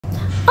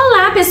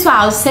Olá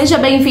pessoal, seja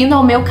bem-vindo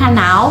ao meu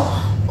canal.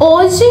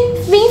 Hoje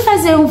vim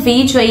fazer um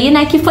vídeo aí,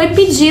 né, que foi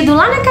pedido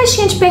lá na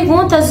caixinha de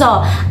perguntas,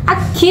 ó,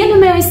 aqui no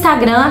meu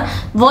Instagram.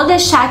 Vou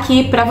deixar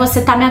aqui pra você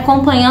estar me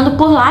acompanhando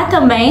por lá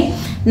também,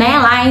 né,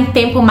 lá em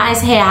tempo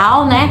mais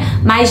real, né,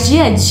 mais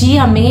dia a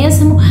dia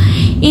mesmo.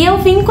 E eu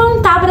vim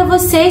contar pra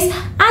vocês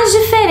as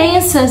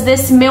diferenças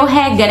desse meu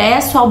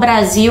regresso ao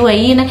Brasil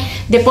aí, né,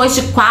 depois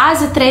de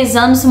quase 3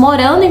 anos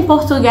morando em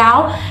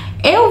Portugal.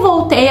 Eu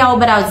voltei ao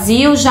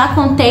Brasil, já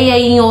contei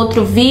aí em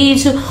outro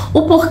vídeo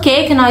o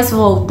porquê que nós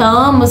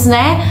voltamos,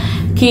 né?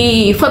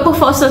 Que foi por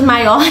forças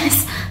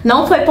maiores,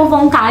 não foi por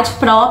vontade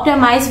própria,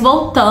 mas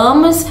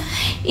voltamos.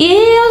 E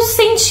eu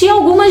senti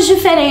algumas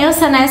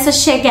diferenças nessa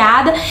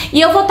chegada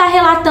e eu vou estar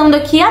relatando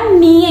aqui a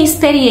minha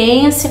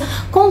experiência,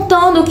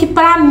 contando o que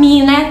pra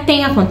mim, né,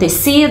 tem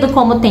acontecido,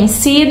 como tem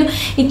sido.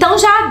 Então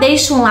já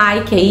deixa um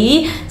like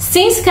aí,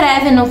 se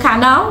inscreve no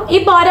canal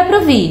e bora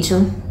pro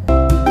vídeo.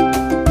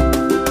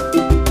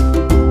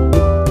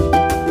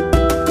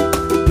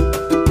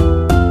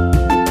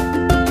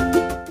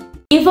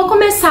 E vou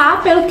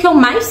começar pelo que eu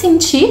mais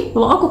senti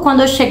logo quando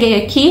eu cheguei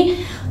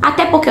aqui,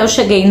 até porque eu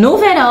cheguei no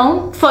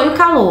verão, foi o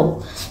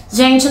calor.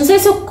 Gente, não sei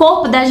se o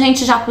corpo da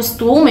gente já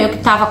acostuma, eu que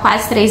tava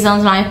quase 3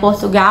 anos lá em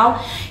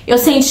Portugal, eu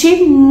senti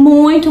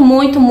muito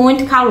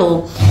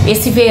calor.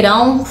 Esse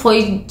verão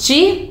foi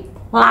de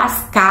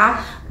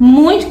lascar,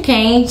 muito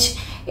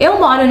quente. Eu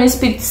moro no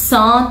Espírito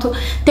Santo,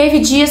 teve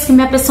dias que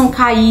minha pressão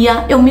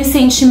caía, eu me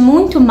senti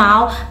muito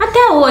mal.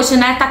 Até hoje,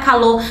 né, tá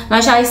calor,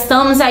 nós já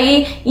estamos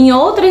aí em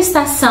outra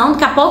estação,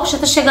 daqui a pouco já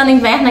tá chegando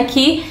inverno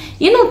aqui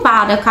e não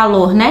para o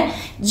calor, né?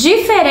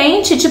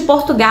 Diferente de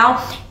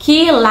Portugal,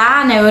 que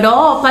lá na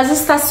Europa as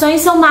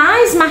estações são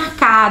mais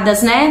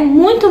marcadas, né?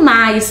 Muito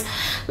mais.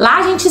 Lá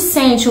a gente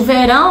sente o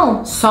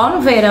verão só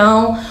no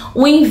verão,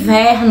 o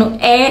inverno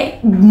é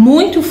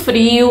muito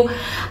frio,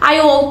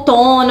 aí o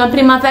outono, a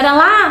primavera,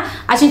 lá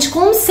a gente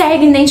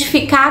consegue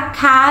identificar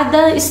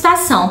cada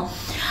estação.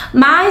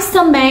 Mas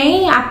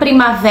também a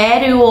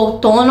primavera e o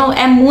outono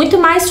é muito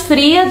mais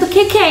fria do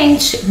que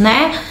quente,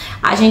 né?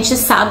 A gente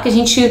sabe que a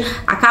gente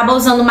acaba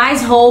usando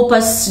mais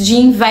roupas de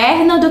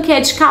inverno do que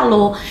de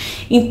calor.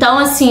 Então,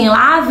 assim,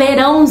 lá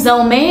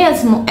verãozão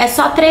mesmo é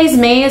só 3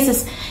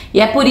 meses.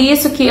 E é por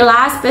isso que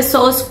lá as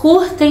pessoas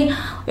curtem.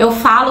 Eu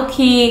falo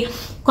que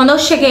quando eu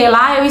cheguei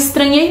lá eu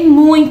estranhei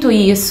muito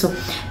isso.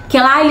 Porque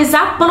lá eles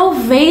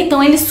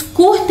aproveitam, eles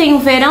curtem o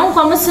verão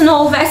como se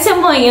não houvesse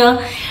amanhã.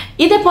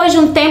 E depois de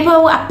um tempo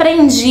eu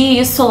aprendi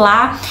isso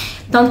lá.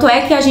 Tanto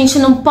é que a gente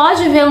não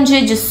pode ver um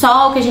dia de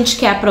sol que a gente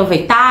quer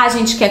aproveitar, a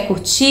gente quer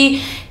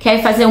curtir,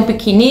 quer fazer um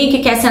piquenique,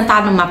 quer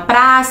sentar numa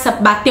praça,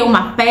 bater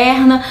uma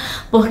perna,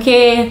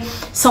 porque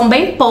são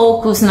bem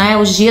poucos, né,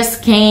 os dias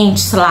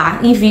quentes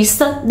lá, em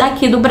vista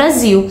daqui do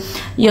Brasil.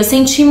 E eu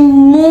senti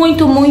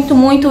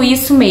muito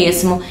isso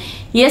mesmo.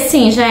 E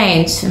assim,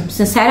 gente,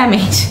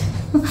 sinceramente,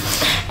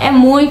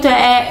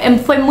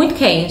 foi muito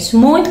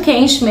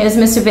quente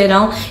mesmo esse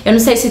verão. Eu não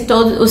sei se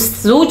todos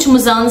os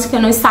últimos anos que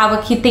eu não estava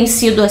aqui tem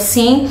sido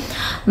assim,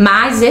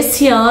 mas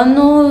esse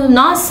ano,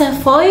 nossa,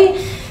 foi,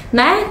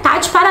 né, tá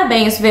de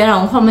parabéns o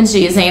verão, como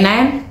dizem,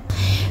 né?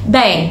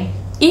 Bem,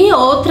 e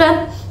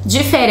outra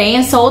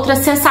diferença, outra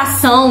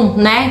sensação,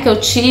 né, que eu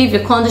tive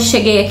quando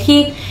cheguei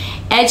aqui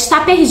é de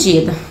estar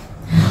perdida.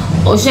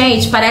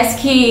 Gente, parece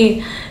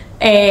que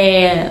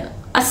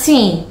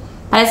assim,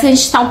 parece que a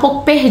gente está um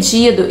pouco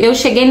perdido. Eu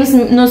cheguei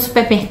no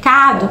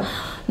supermercado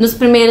nos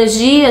primeiros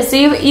dias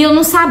e eu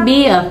não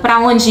sabia para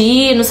onde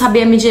ir, não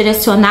sabia me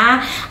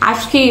direcionar.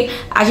 Acho que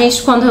a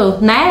gente, quando,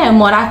 né,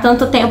 morar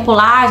tanto tempo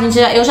lá,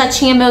 eu já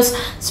tinha meus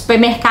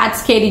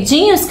supermercados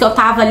queridinhos que eu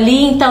tava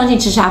ali, então a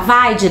gente já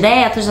vai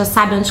direto, já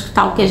sabe onde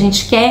está o que a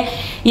gente quer.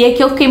 E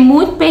aqui eu fiquei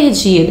muito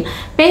perdida.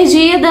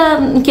 Perdida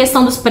em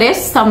questão dos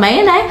preços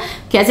também, né?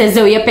 Porque às vezes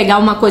eu ia pegar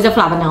uma coisa e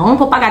falava, não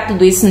vou pagar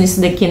tudo isso nisso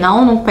daqui,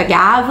 não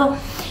pegava.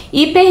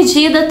 E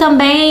perdida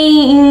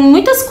também em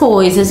muitas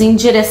coisas, em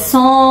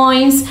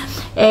direções,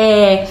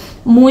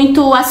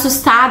 muito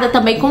assustada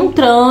também com o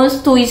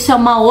trânsito. Isso é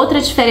uma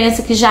outra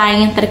diferença que já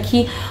entra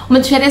aqui, uma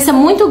diferença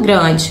muito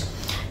grande.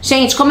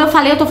 Gente, como eu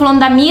falei, eu tô falando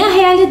da minha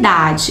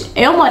realidade.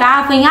 Eu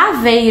morava em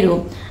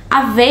Aveiro.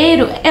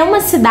 Aveiro é uma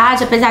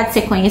cidade, apesar de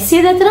ser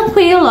conhecida,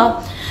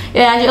 tranquila.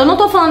 Eu não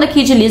tô falando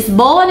aqui de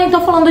Lisboa, nem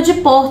tô falando de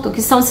Porto,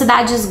 que são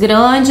cidades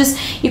grandes.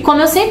 E como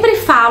eu sempre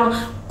falo,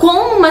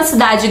 como uma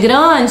cidade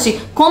grande,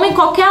 como em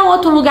qualquer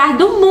outro lugar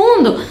do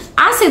mundo,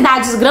 as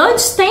cidades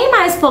grandes têm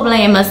mais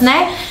problemas,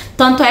 né?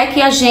 Tanto é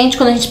que a gente,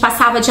 quando a gente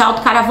passava de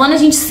autocaravana, a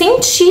gente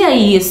sentia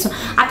isso.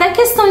 Até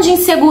questão de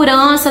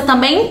insegurança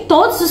também em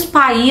todos os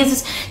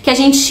países que a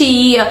gente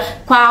ia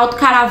com a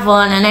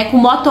autocaravana, né? Com o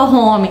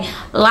motorhome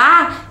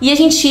lá, e a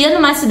gente ia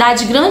numa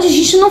cidade grande, a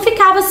gente não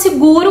ficava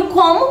seguro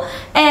como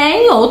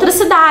em outras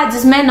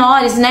cidades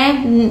menores,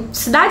 né?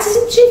 Cidades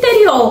de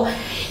interior.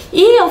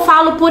 E eu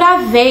falo por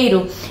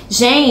Aveiro.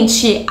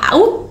 Gente,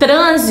 o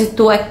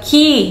trânsito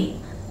aqui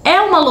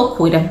é uma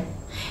loucura.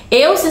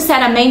 Eu,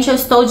 sinceramente, eu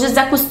estou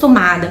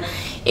desacostumada.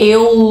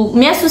 Eu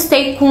me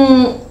assustei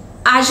com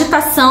a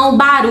agitação, o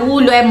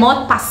barulho, é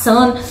moto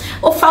passando,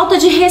 ou falta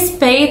de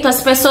respeito,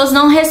 as pessoas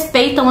não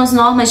respeitam as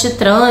normas de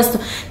trânsito,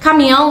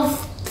 caminhão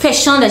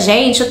fechando a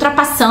gente,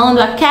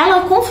 ultrapassando,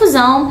 aquela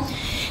confusão.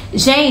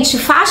 Gente,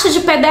 faixa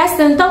de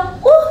pedestre, então,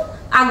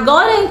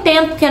 agora eu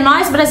entendo, porque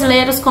nós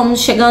brasileiros, como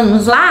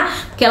chegamos lá,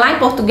 porque lá em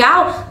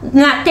Portugal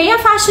tem a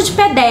faixa de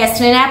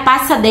pedestre, né, a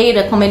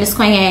passadeira, como eles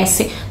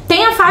conhecem,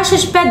 tem a faixa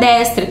de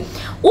pedestre.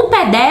 O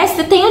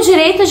pedestre tem o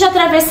direito de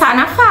atravessar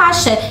na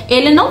faixa,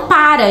 ele não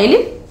para,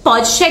 ele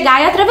pode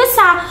chegar e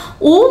atravessar.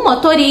 O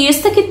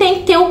motorista que tem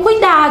que ter o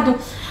cuidado.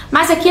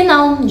 Mas aqui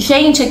não,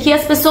 gente, aqui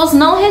as pessoas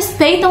não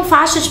respeitam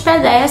faixa de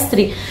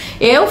pedestre.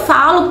 Eu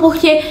falo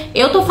porque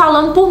eu tô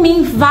falando por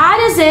mim.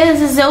 Várias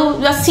vezes,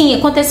 assim,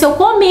 aconteceu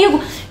comigo,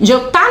 de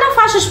eu estar na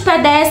faixa de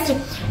pedestre,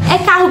 é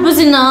carro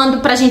buzinando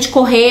pra gente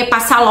correr,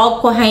 passar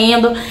logo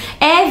correndo,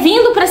 é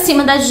vindo pra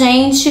cima da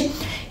gente.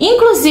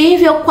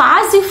 Inclusive, eu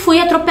quase fui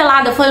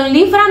atropelada, foi um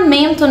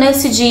livramento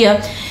nesse dia.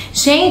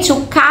 Gente,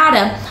 o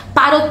cara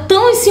parou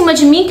tão em cima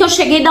de mim que eu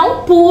cheguei a dar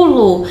um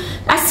pulo.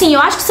 Assim,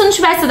 eu acho que se eu não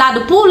tivesse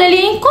dado pulo, ele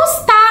ia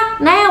encostar,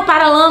 né, o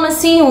paralama,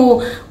 assim,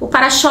 o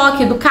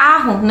para-choque do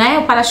carro, né,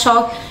 o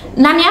para-choque,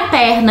 na minha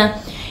perna.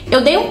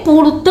 Eu dei um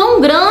pulo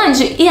tão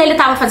grande e ele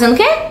tava fazendo o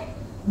quê?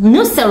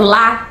 No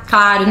celular,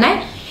 claro,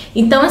 né?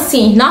 Então,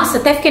 assim, nossa,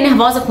 até fiquei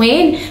nervosa com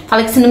ele.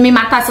 Falei que se não me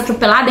matasse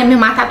atropelado, ia me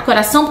matar do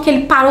coração, porque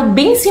ele parou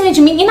bem em cima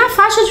de mim e na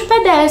faixa de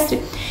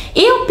pedestre.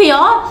 E o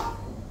pior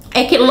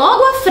é que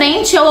logo à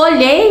frente eu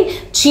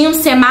olhei, tinha um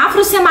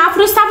semáforo, o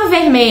semáforo estava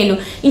vermelho.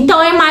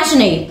 Então eu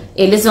imaginei,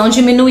 eles vão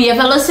diminuir a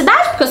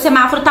velocidade, porque o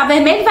semáforo tá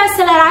vermelho, vai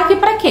acelerar aqui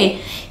pra quê?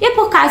 E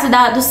por causa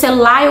do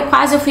celular, eu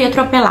quase fui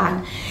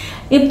atropelada.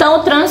 Então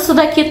o trânsito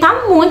daqui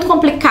tá muito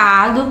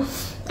complicado.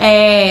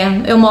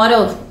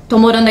 Tô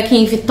morando aqui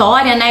em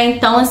Vitória, né?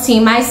 Então assim,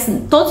 mas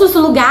todos os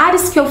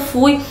lugares que eu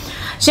fui,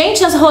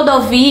 gente, as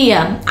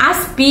rodovias,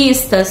 as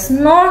pistas,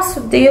 nossa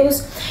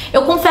Deus.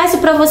 Eu confesso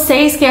pra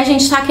vocês que a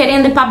gente tá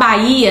querendo ir pra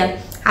Bahia,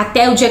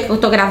 até o dia que eu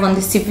tô gravando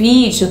esse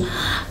vídeo,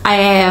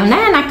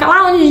 né,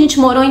 lá onde a gente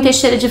morou, em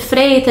Teixeira de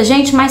Freitas,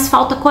 gente, mas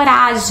falta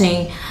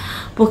coragem,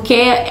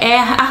 porque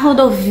a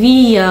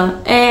rodovia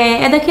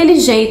é daquele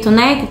jeito,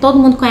 né, que todo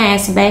mundo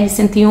conhece,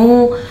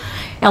 BR-101,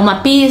 é uma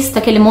pista,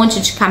 aquele monte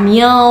de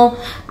caminhão,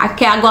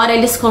 aqui agora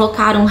eles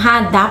colocaram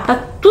radar pra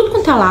tudo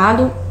quanto é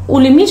lado, o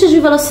limite de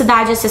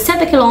velocidade é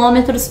 60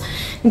 km,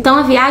 então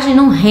a viagem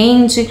não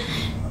rende.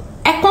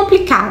 É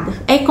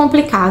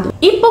complicado.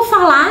 E por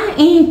falar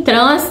em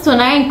trânsito,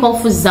 né, em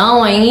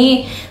confusão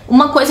aí,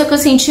 uma coisa que eu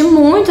senti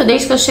muito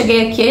desde que eu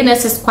cheguei aqui,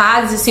 nesses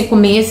quase 5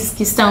 meses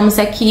que estamos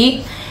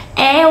aqui,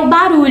 é o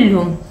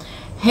barulho.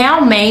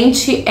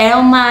 Realmente é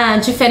uma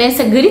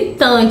diferença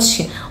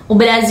gritante. O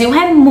Brasil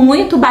é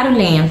muito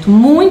barulhento,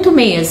 muito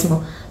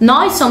mesmo.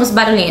 Nós somos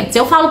barulhentos.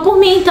 Eu falo por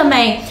mim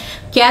também,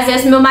 que às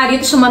vezes meu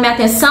marido chama minha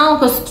atenção,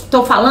 que eu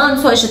estou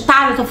falando, sou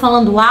agitada, estou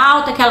falando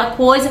alto, aquela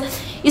coisa.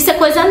 Isso é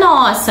coisa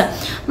nossa,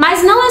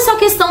 mas não é só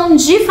questão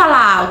de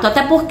falar alto,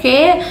 até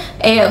porque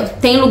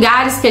tem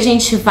lugares que a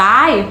gente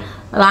vai,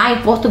 lá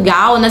em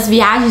Portugal, nas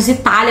viagens,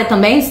 Itália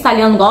também, os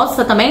italianos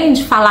gostam também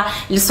de falar,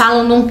 eles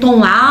falam num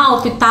tom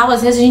alto e tal,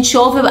 às vezes a gente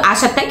ouve,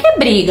 acha até que é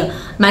briga,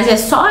 mas é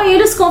só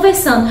eles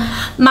conversando.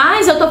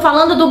 Mas eu tô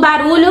falando do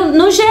barulho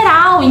no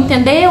geral,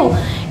 entendeu?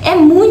 É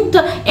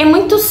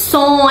muito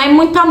som, é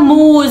muita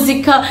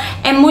música,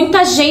 é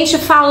muita gente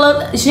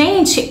falando.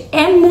 Gente,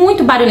 é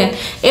muito barulhento.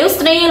 Eu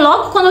estranhei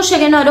logo quando eu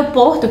cheguei no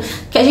aeroporto,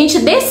 que a gente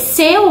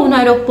desceu no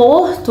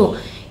aeroporto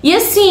e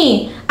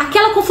assim,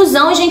 aquela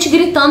confusão, a gente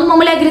gritando, uma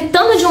mulher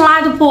gritando de um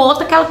lado pro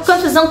outro, aquela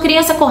confusão,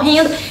 criança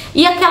correndo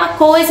e aquela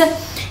coisa.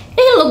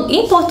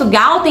 Em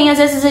Portugal tem, às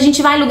vezes a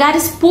gente vai em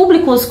lugares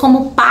públicos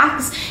como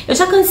parques. Eu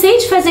já cansei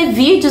de fazer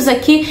vídeos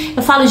aqui,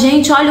 eu falo,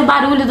 gente, olha o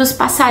barulho dos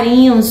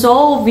passarinhos,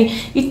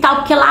 ouve e tal,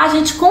 porque lá a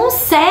gente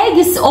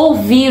consegue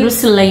ouvir o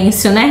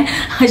silêncio, né?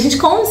 A gente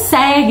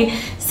consegue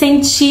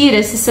sentir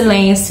esse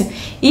silêncio.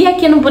 E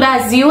aqui no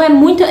Brasil é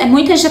muita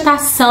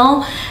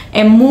agitação,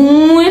 é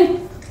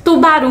muito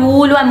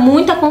barulho, é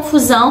muita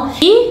confusão.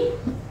 E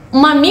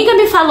uma amiga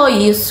me falou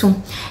isso.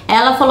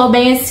 Ela falou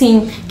bem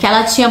assim, que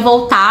ela tinha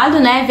voltado,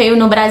 né, veio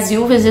no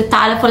Brasil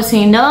visitar, ela falou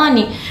assim,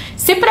 Dany,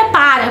 se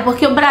prepara,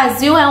 porque o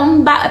Brasil é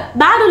um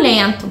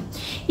barulhento.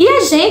 E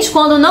a gente,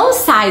 quando não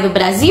sai do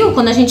Brasil,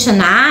 quando a gente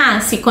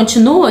nasce e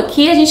continua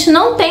aqui, a gente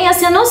não tem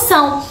essa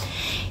noção.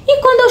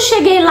 E quando eu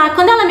cheguei lá,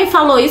 quando ela me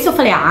falou isso, eu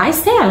falei, ai,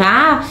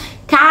 será?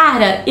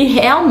 Cara, e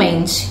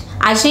realmente,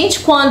 a gente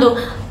quando,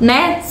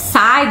 né,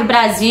 sai do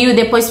Brasil e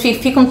depois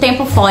fica um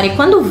tempo fora, e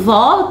quando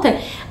volta,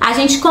 a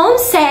gente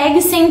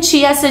consegue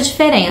sentir essa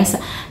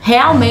diferença.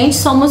 Realmente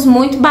somos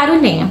muito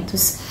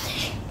barulhentos.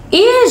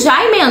 E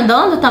já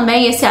emendando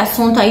também esse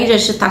assunto aí de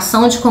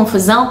agitação, de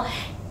confusão,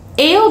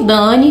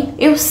 Dany,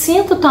 eu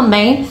sinto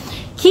também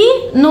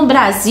que no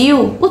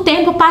Brasil o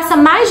tempo passa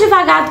mais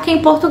devagar do que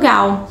em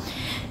Portugal.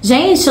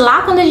 Gente,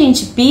 lá quando a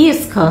gente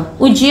pisca,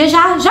 o dia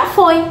já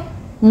foi,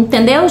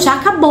 entendeu? Já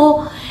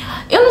acabou.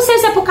 Eu não sei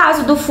se é por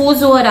causa do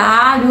fuso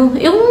horário,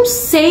 eu não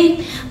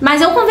sei,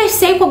 mas eu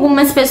conversei com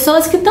algumas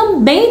pessoas que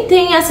também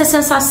têm essa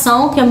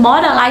sensação, que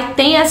mora lá e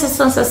tem essa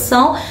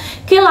sensação,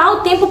 que lá o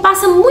tempo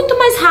passa muito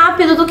mais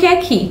rápido do que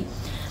aqui.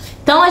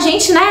 Então a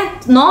gente, né,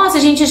 nossa,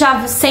 a gente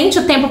já sente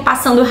o tempo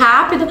passando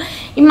rápido.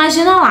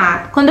 Imagina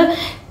lá, quando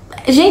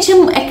gente,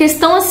 é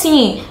questão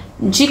assim,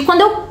 de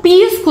quando eu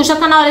pisco, já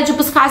tá na hora de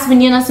buscar as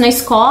meninas na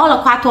escola,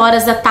 4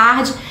 horas da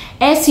tarde.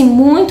 É assim,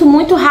 muito,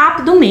 muito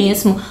rápido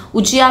mesmo.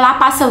 O dia lá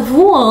passa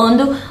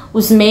voando,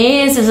 os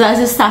meses, as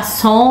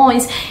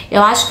estações.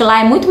 Eu acho que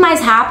lá é muito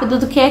mais rápido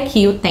do que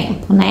aqui o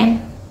tempo, né?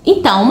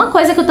 Então, uma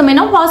coisa que eu também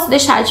não posso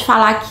deixar de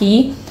falar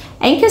aqui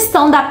é em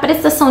questão da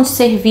prestação de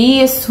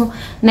serviço,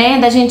 né?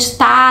 Da gente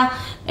estar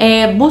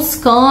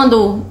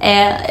buscando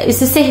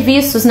esses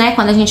serviços, né?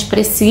 Quando a gente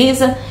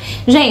precisa.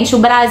 Gente, o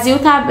Brasil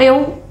tá,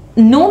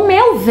 no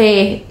meu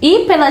ver,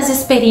 e pelas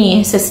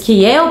experiências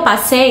que eu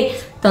passei,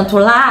 tanto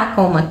lá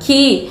como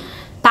aqui,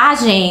 tá,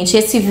 gente?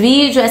 Esse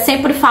vídeo é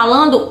sempre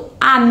falando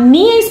a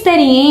minha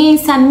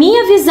experiência, a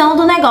minha visão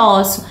do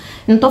negócio.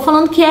 Não tô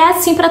falando que é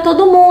assim pra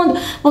todo mundo,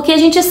 porque a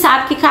gente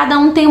sabe que cada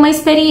um tem uma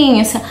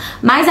experiência.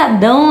 Mas a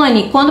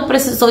Dany, quando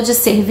precisou de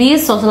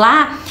serviços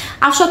lá,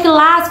 achou que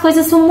lá as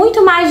coisas são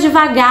muito mais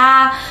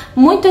devagar,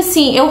 muito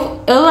assim.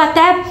 Eu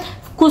até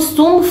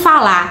costumo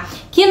falar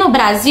que no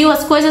Brasil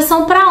as coisas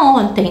são pra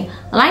ontem.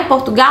 Lá em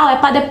Portugal é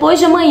pra depois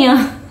de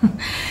amanhã.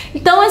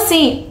 Então,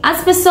 assim,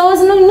 as pessoas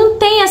não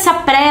têm essa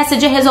pressa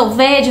de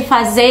resolver, de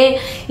fazer,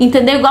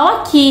 entendeu? Igual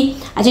aqui,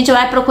 a gente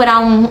vai procurar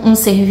um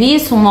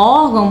serviço, um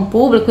órgão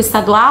público,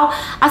 estadual,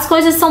 as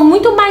coisas são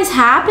muito mais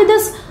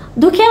rápidas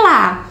do que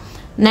lá,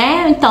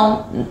 né?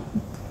 Então,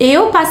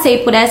 eu passei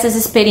por essas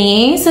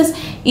experiências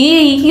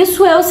e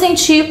isso eu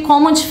senti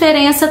como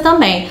diferença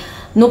também.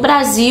 No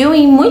Brasil,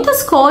 em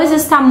muitas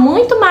coisas, está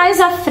muito mais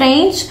à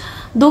frente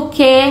do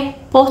que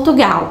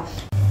Portugal.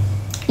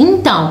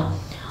 Então,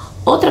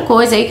 outra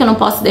coisa aí que eu não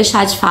posso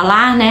deixar de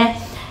falar, né?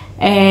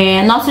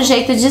 É nosso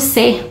jeito de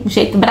ser, o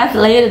jeito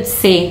brasileiro de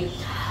ser.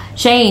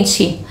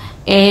 Gente,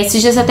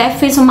 esses dias eu até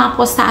fiz uma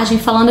postagem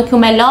falando que o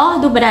melhor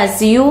do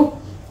Brasil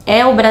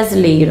é o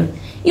brasileiro.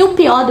 E o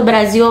pior do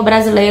Brasil é o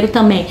brasileiro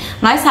também.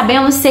 Nós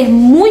sabemos ser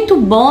muito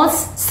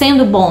bons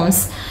sendo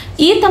bons.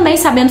 E também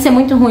sabemos ser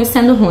muito ruins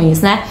sendo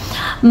ruins, né?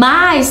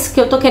 Mas o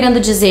que eu tô querendo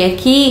dizer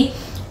aqui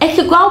é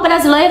que igual o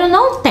brasileiro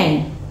não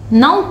tem.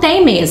 Não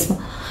tem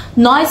mesmo.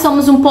 Nós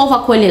somos um povo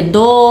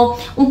acolhedor,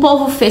 um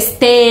povo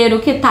festeiro,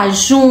 que tá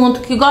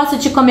junto, que gosta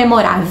de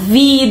comemorar a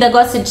vida,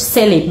 gosta de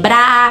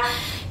celebrar.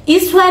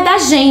 Isso é da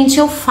gente,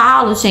 eu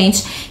falo,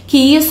 gente,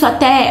 que isso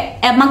até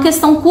é uma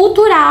questão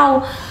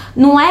cultural.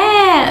 Não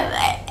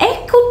é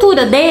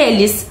cultura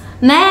deles,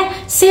 né?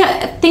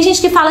 Tem gente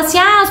que fala assim,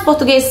 ah, os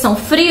portugueses são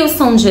frios,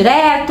 são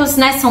diretos,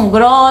 né? São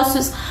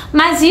grossos,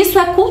 mas isso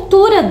é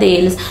cultura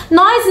deles.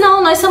 Nós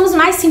não, nós somos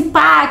mais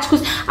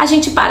simpáticos, a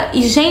gente para.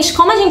 E, gente,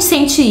 como a gente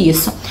sente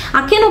isso?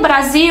 Aqui no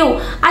Brasil,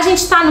 a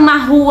gente tá numa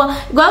rua,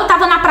 igual eu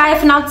tava na praia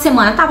final de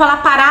semana, tava lá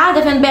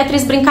parada, vendo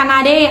Beatriz brincar na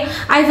areia,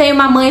 aí veio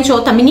uma mãe de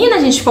outra menina, a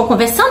gente ficou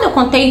conversando, eu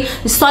contei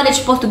história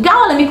de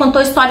Portugal, ela me contou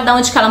a história de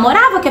onde que ela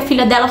morava, que a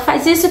filha dela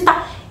faz isso e tal.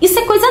 Isso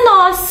é coisa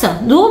nossa,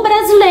 do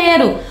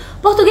brasileiro.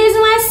 Português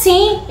não é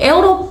assim,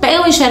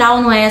 europeu em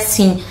geral não é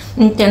assim,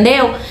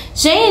 entendeu?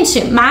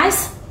 Gente,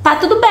 mas tá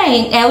tudo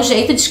bem, é o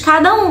jeito de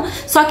cada um.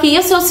 Só que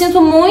isso eu sinto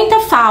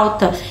muita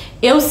falta,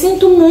 eu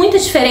sinto muita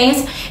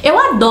diferença. Eu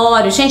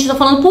adoro, gente, tô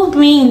falando por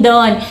mim,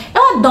 Dany,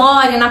 eu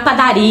adoro ir na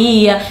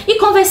padaria e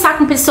conversar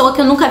com pessoa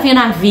que eu nunca vi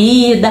na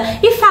vida,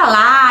 e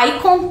falar, e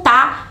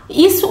contar.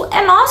 Isso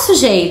é nosso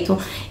jeito.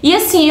 E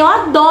assim, eu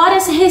adoro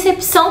essa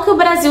recepção que o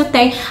Brasil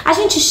tem. A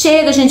gente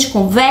chega, a gente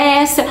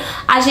conversa,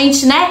 a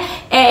gente, né,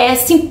 é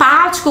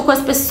simpático com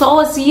as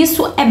pessoas, e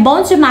isso é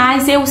bom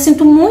demais. Eu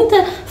sinto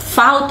muita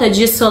falta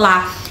disso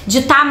lá, de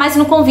estar mais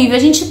no convívio. A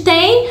gente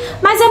tem,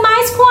 mas é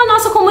mais com a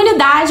nossa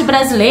comunidade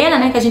brasileira,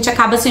 né, que a gente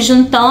acaba se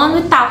juntando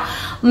e tal.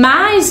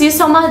 Mas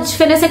isso é uma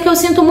diferença que eu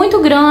sinto muito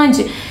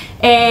grande.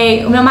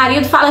 O meu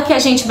marido fala que a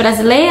gente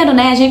brasileiro,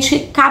 né, a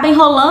gente acaba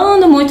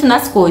enrolando muito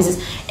nas coisas.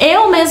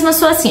 Eu mesma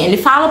sou assim, ele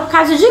fala por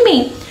causa de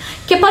mim.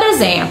 Que, por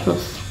exemplo,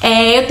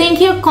 eu tenho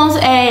que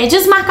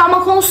desmarcar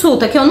uma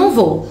consulta que eu não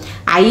vou.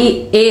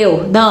 Aí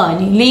eu,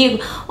 Dany,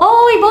 ligo: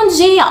 oi, bom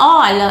dia,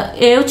 olha,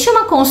 eu tinha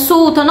uma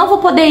consulta, eu não vou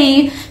poder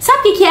ir.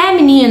 Sabe o que é,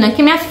 menina?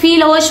 Que minha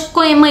filha hoje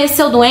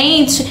amanheceu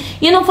doente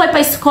e não foi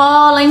pra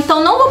escola,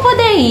 então não vou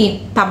poder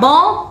ir, tá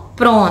bom?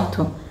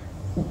 Pronto.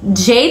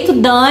 Jeito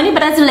Dany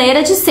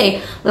brasileira de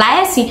ser. Lá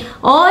é assim: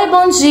 oi,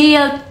 bom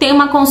dia, tem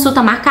uma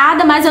consulta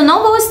marcada, mas eu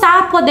não vou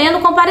estar podendo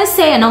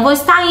comparecer, não vou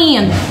estar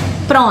indo.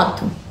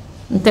 Pronto,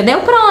 entendeu?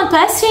 Pronto,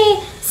 é assim,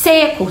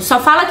 seco, só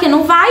fala que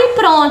não vai e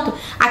pronto.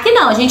 Aqui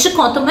não, a gente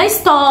conta uma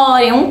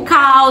história, um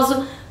caos,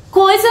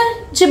 coisa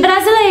de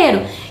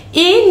brasileiro.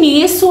 E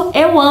nisso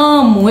eu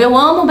amo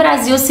o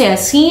Brasil ser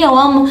assim, eu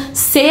amo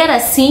ser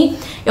assim.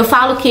 Eu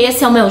falo que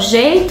esse é o meu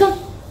jeito.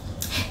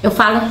 Eu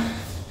falo...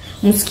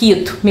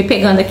 mosquito me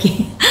pegando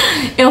aqui.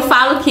 Eu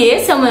falo que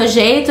esse é o meu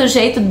jeito, o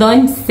jeito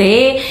Dany de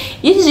ser.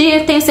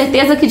 E tenho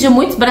certeza que de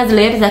muitos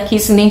brasileiros aqui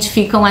se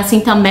identificam assim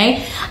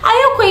também.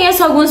 Aí eu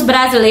conheço alguns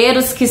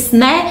brasileiros que,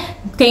 né,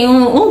 tem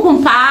um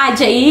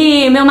compadre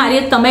aí, meu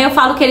marido também, eu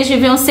falo que eles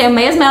deviam ser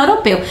mesmo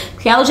europeu,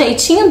 porque é o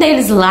jeitinho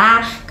deles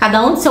lá,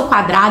 cada um do seu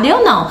quadrado.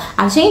 Eu não,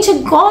 a gente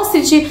gosta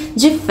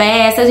de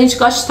festa, a gente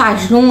gosta de estar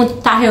junto,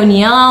 estar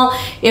reunião,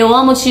 eu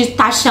amo de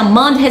estar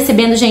chamando,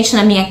 recebendo gente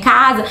na minha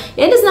casa.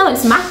 Eles não,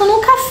 eles marcam num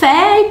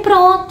café e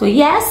pronto,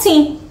 e é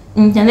assim,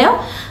 entendeu?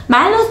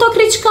 Mas não tô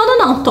criticando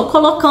não, tô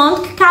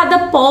colocando que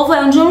cada povo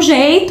é de um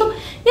jeito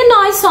e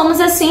nós somos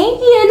assim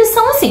e eles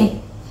são assim.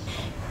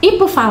 E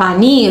por falar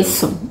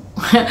nisso,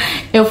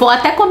 eu vou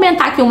até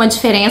comentar aqui uma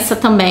diferença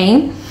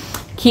também,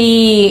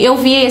 que eu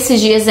vi esses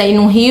dias aí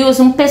no Rios,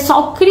 um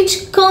pessoal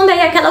criticando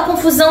aí aquela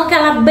confusão,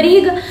 aquela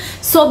briga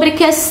sobre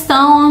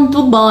questão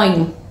do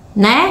banho,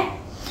 né?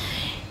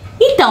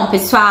 Então,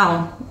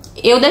 pessoal,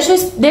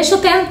 deixa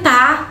eu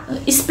tentar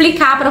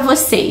explicar pra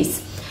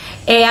vocês.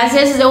 Às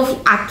vezes eu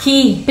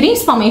aqui,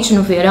 principalmente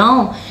no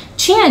verão,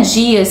 tinha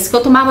dias que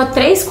eu tomava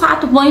 3,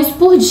 4 banhos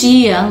por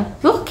dia,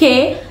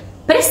 porque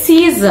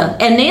precisa,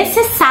 é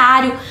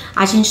necessário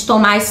a gente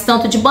tomar esse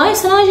tanto de banho,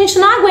 senão a gente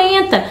não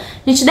aguenta,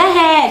 a gente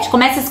derrete,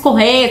 começa a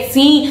escorrer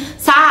assim,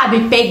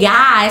 sabe,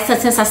 pegar essa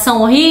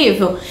sensação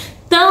horrível.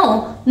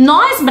 Então,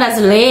 nós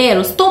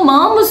brasileiros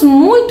tomamos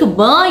muito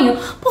banho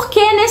porque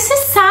é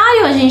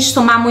necessário a gente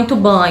tomar muito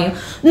banho.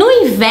 No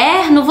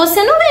inverno,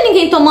 você não vê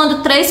ninguém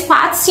tomando 3,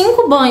 4,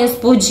 5 banhos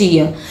por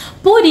dia.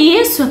 Por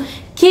isso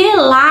que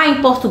lá em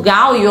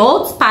Portugal e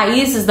outros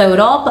países da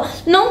Europa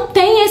não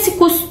tem esse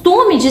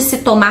costume de se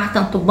tomar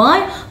tanto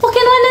banho, porque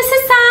não é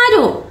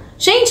necessário.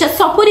 Gente, é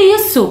só por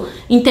isso,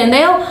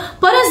 entendeu?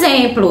 Por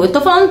exemplo, eu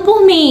tô falando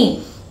por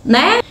mim,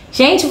 né?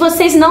 Gente,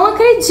 vocês não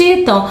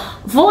acreditam.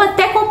 Vou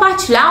até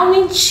compartilhar uma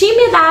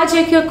intimidade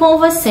aqui com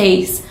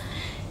vocês.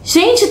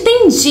 Gente,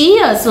 tem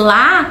dias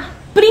lá,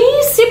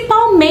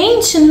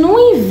 principalmente no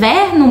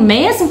inverno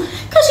mesmo,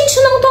 que a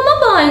gente não toma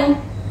banho.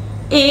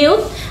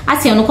 Eu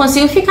não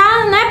consigo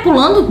ficar, né,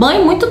 pulando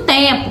banho muito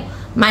tempo,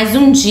 mas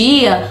um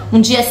dia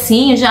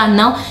sim, já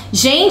não.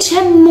 Gente,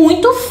 é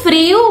muito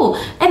frio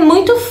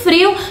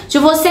de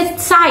você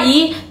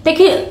sair, ter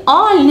que,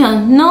 olha,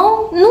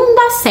 não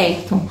dá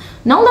certo,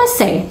 não dá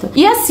certo.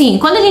 E assim,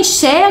 quando a gente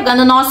chega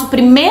no nosso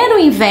primeiro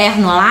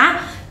inverno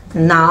lá,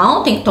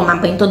 não, tem que tomar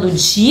banho todo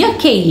dia,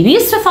 que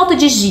isso é falta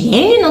de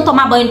higiene, não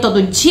tomar banho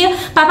todo dia,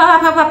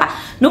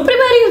 No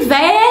primeiro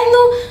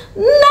inverno,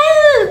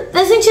 né,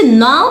 a gente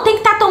não tem que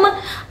estar tomando.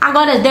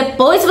 Agora,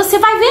 depois você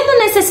vai vendo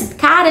necessidade.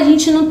 Cara, a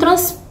gente não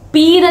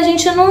transpira, a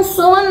gente não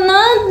soa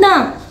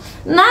nada.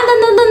 Nada.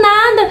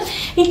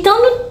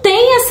 Então não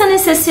tem essa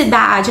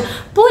necessidade.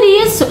 Por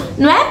isso,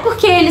 não é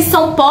porque eles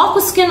são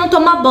poucos que não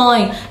tomam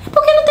banho, é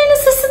porque não tem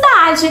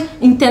necessidade,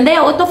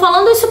 entendeu? Eu tô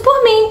falando isso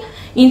por mim,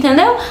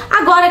 entendeu?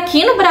 Agora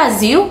aqui no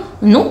Brasil,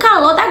 no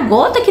calor da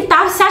gota que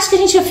tá, você acha que a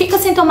gente fica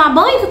sem tomar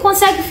banho, que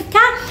consegue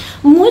ficar?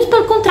 Muito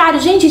pelo contrário,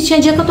 gente,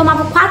 tinha dia que eu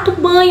tomava 4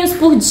 banhos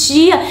por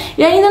dia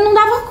e ainda não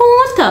dava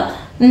conta,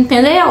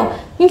 entendeu?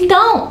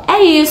 Então,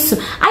 é isso.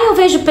 Aí eu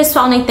vejo o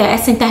pessoal na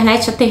internet, essa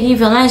internet é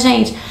terrível, né,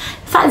 gente?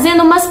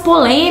 Fazendo umas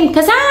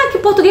polêmicas, que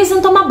português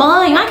não toma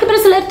banho, que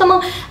brasileiro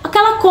toma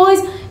aquela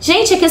coisa.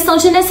 Gente, é questão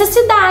de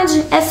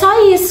necessidade, é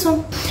só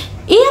isso.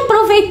 E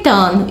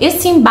aproveitando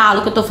esse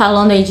embalo que eu tô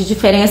falando aí de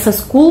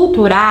diferenças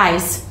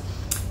culturais,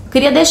 eu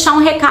queria deixar um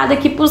recado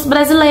aqui pros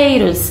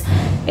brasileiros.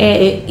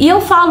 E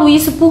eu falo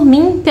isso por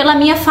mim, pela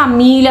minha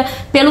família,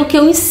 pelo que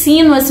eu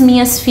ensino às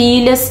minhas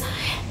filhas.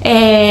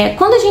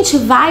 Quando a gente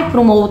vai para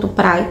um outro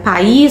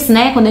país,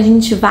 né, quando a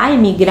gente vai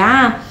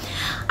emigrar,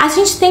 a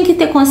gente tem que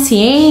ter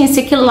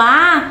consciência que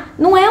lá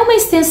não é uma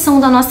extensão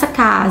da nossa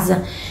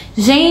casa.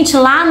 Gente,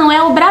 lá não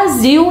é o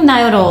Brasil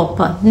na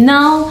Europa,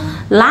 não.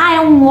 Lá é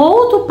um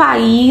outro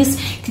país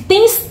que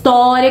tem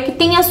história, que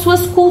tem as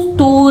suas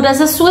culturas,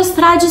 as suas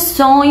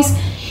tradições.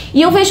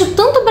 E eu vejo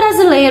tanto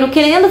brasileiro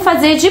querendo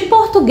fazer de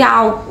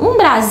Portugal um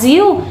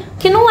Brasil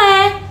que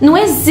não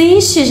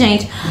existe,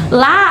 gente.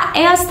 Lá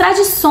é as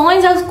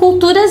tradições, as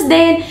culturas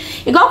dele.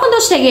 Igual quando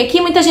eu cheguei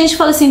aqui, muita gente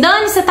falou assim: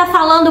 Dany, você tá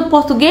falando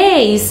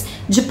português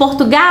de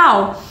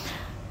Portugal?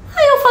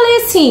 Aí eu falei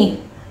assim: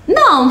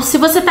 não, se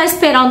você tá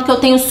esperando que eu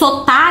tenha o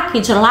sotaque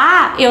de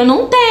lá, eu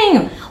não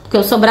tenho. Porque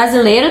eu sou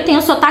brasileira, eu tenho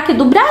o sotaque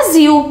do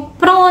Brasil,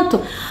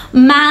 pronto.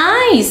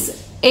 Mas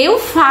eu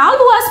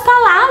falo as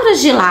palavras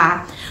de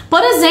lá.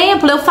 Por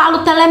exemplo, eu falo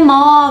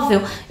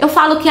telemóvel, eu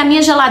falo que a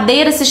minha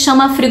geladeira se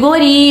chama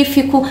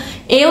frigorífico,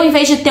 eu, em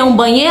vez de ter um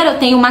banheiro, eu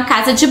tenho uma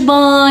casa de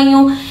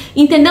banho,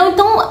 entendeu?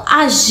 Então,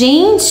 a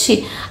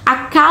gente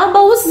acaba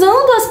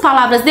usando as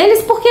palavras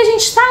deles porque a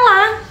gente está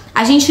lá,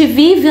 a gente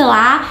vive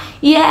lá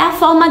e é a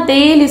forma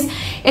deles.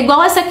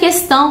 Igual essa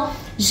questão,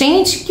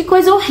 gente, que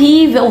coisa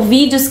horrível,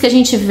 vídeos que a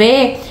gente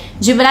vê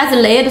de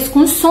brasileiros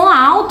com som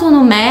alto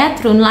no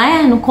metro,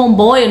 né? No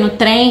comboio, no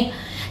trem.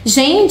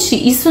 Gente,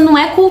 isso não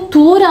é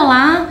cultura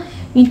lá,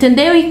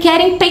 entendeu? E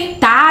querem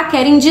peitar,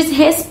 querem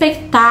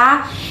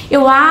desrespeitar.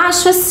 Eu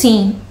acho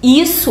assim,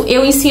 isso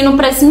eu ensino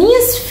para as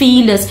minhas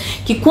filhas,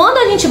 que quando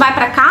a gente vai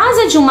para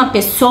casa de uma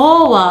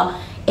pessoa,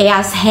 é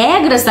as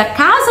regras da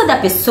casa da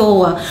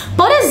pessoa.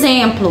 Por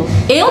exemplo,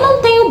 eu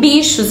não tenho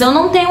bichos, eu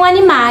não tenho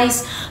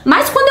animais,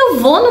 mas quando eu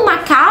vou numa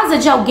casa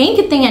de alguém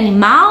que tem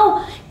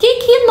animal, o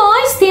que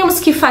nós temos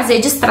que fazer?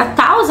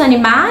 Destratar os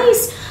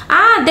animais?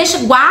 Ah, deixa,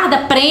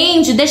 guarda,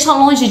 prende, deixa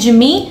longe de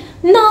mim?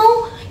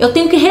 Não. Eu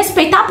tenho que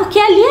respeitar porque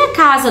ali é a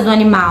casa do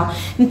animal.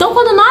 Então,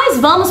 quando nós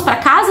vamos para a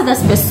casa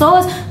das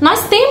pessoas,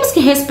 nós temos que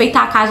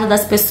respeitar a casa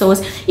das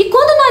pessoas. E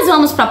quando nós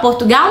vamos para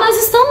Portugal, nós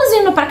estamos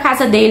indo para a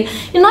casa dele.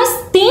 E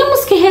nós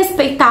temos que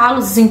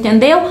respeitá-los,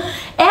 entendeu?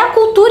 É a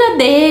cultura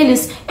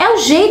deles, é o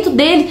jeito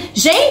dele.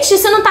 Gente,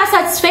 se não tá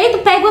satisfeito,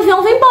 pega o avião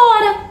e vai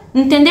embora.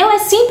 Entendeu? É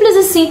simples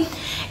assim.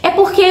 É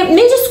porque,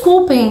 me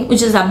desculpem o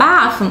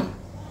desabafo,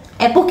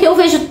 é porque eu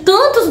vejo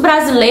tantos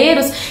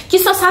brasileiros que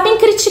só sabem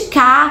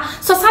criticar,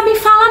 só sabem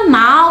falar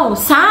mal,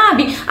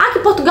 sabe? Ah, que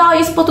Portugal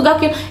é isso, Portugal é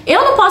aquilo.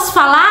 Eu não posso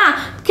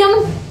falar porque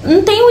eu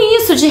não tenho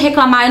isso de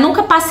reclamar. Eu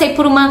nunca passei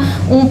por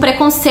um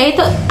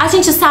preconceito. A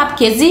gente sabe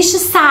que existe,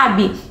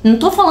 sabe. Não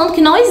tô falando que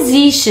não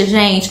existe,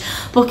 gente.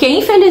 Porque,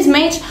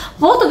 infelizmente,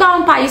 Portugal é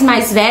um país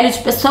mais velho, de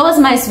pessoas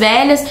mais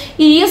velhas.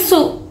 E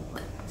isso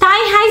tá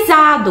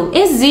enraizado.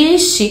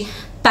 Existe,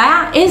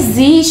 tá?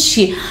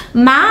 Existe.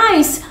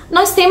 Mas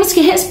nós temos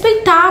que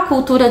respeitar a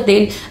cultura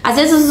dele. Às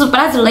vezes os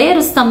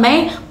brasileiros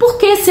também, por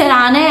que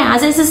será, né?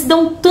 Às vezes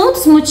dão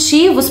tantos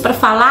motivos para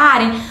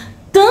falarem,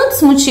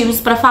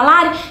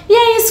 e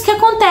é isso que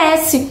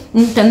acontece,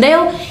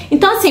 entendeu?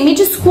 Então assim, me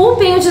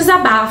desculpem o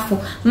desabafo,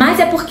 mas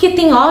é porque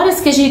tem horas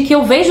que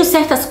eu vejo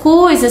certas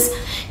coisas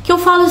que eu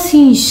falo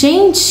assim,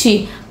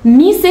 gente,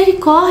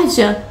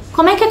 misericórdia,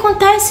 como é que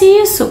acontece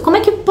isso? Como é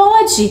que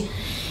pode?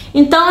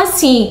 Então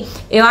assim,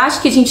 eu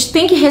acho que a gente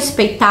tem que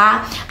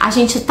respeitar, a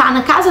gente tá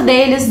na casa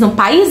deles, no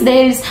país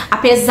deles,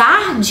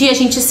 apesar de a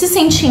gente se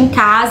sentir em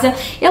casa.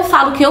 Eu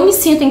falo que eu me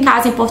sinto em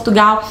casa em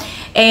Portugal.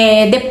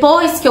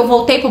 Depois que eu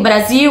voltei pro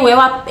Brasil,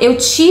 eu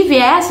tive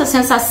essa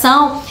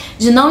sensação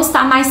de não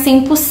estar mais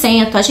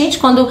 100%. A gente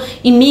quando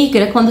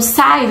imigra, quando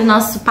sai do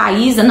nosso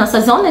país, da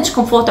nossa zona de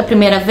conforto a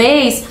primeira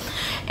vez,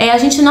 a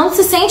gente não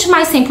se sente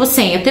mais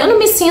 100%. Eu não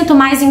me sinto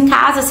mais em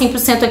casa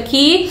 100%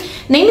 aqui,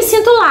 nem me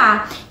sinto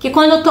lá. Que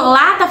quando eu tô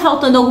lá tá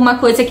faltando alguma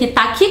coisa que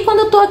tá aqui, quando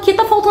eu tô aqui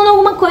tá faltando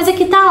alguma coisa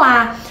que tá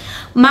lá.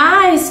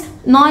 Mas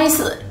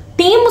nós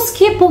temos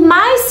que, por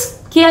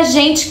mais que a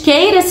gente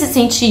queira se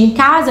sentir em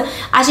casa,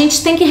 a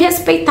gente tem que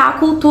respeitar a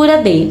cultura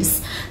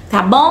deles,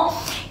 tá bom?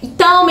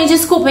 Então, me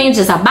desculpem o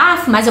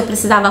desabafo, mas eu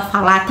precisava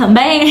falar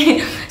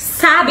também.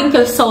 Sabem que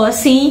eu sou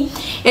assim.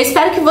 Eu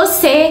espero que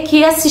você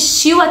que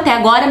assistiu até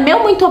agora,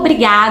 meu muito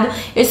obrigado.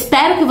 Eu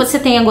espero que você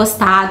tenha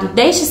gostado.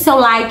 Deixe seu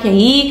like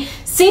aí,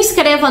 se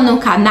inscreva no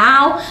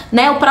canal,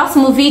 né? O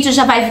próximo vídeo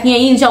já vai vir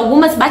aí de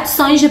algumas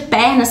batições de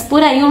pernas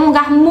por aí, um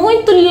lugar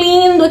muito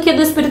lindo aqui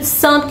do Espírito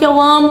Santo que eu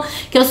amo,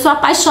 que eu sou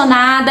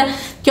apaixonada,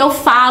 que eu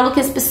falo que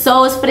as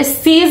pessoas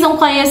precisam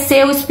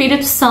conhecer o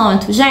Espírito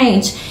Santo.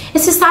 Gente,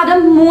 esse estado é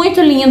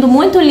muito lindo,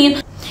 muito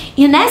lindo.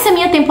 E nessa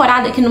minha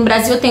temporada aqui no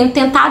Brasil eu tenho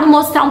tentado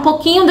mostrar um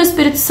pouquinho do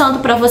Espírito Santo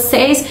para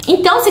vocês.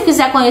 Então, se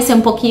quiser conhecer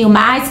um pouquinho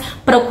mais,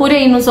 procure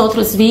aí nos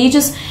outros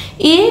vídeos.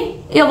 E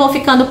eu vou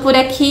ficando por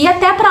aqui.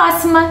 Até a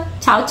próxima.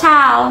 Tchau,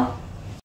 tchau!